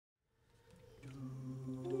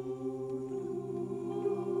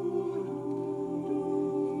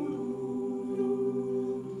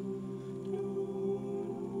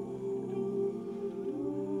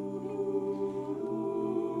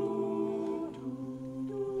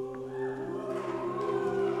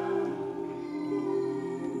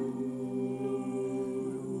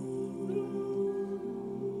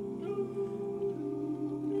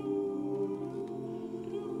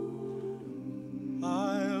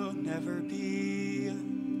never be a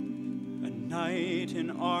knight in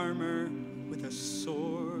armor with a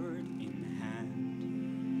sword in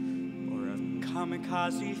hand, or a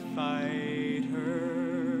kamikaze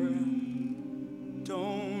fighter.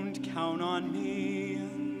 Don't count on me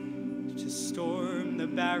to storm the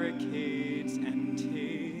barricades and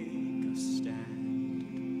take a stand,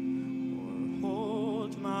 or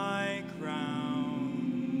hold my ground.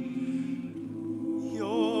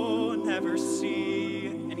 You'll never see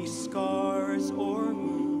any scars or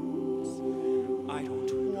wounds. I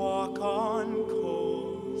don't walk on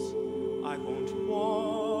coals. I won't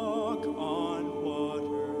walk on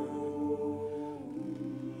water.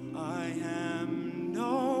 I am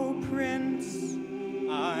no prince.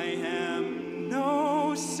 I am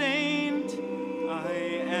no saint. I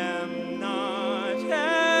am not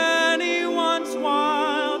anyone's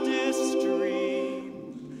wildest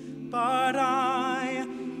dream, but I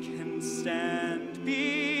can stand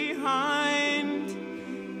behind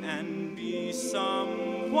and be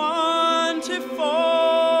someone to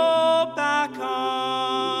fall back on.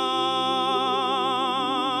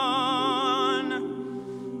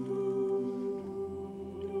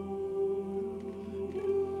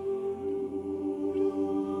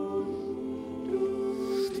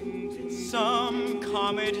 Some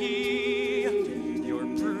comedy, you're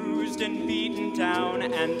bruised and beaten down,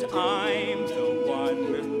 and I'm the one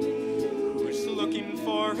who's looking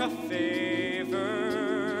for a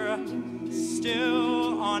favor.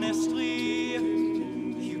 Still, honestly,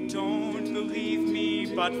 you don't believe me,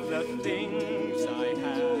 but the things I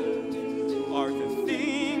have are the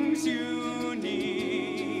things you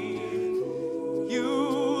need. You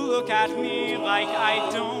look at me like I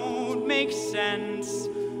don't make sense,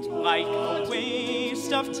 like a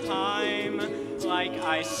waste of time, like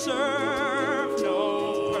I serve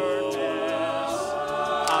no purpose.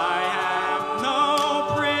 I am no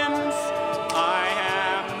prince, I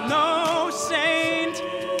am no saint,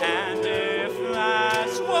 and if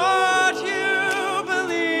that's what you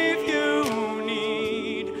believe you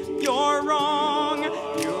need, you're wrong.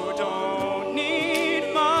 You don't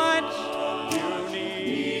need much, you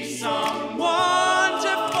need someone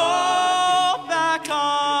to fall back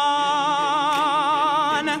on.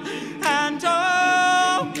 And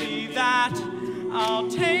only that, I'll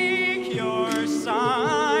take your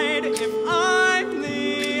side if I'm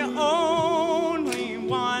the only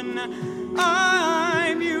one.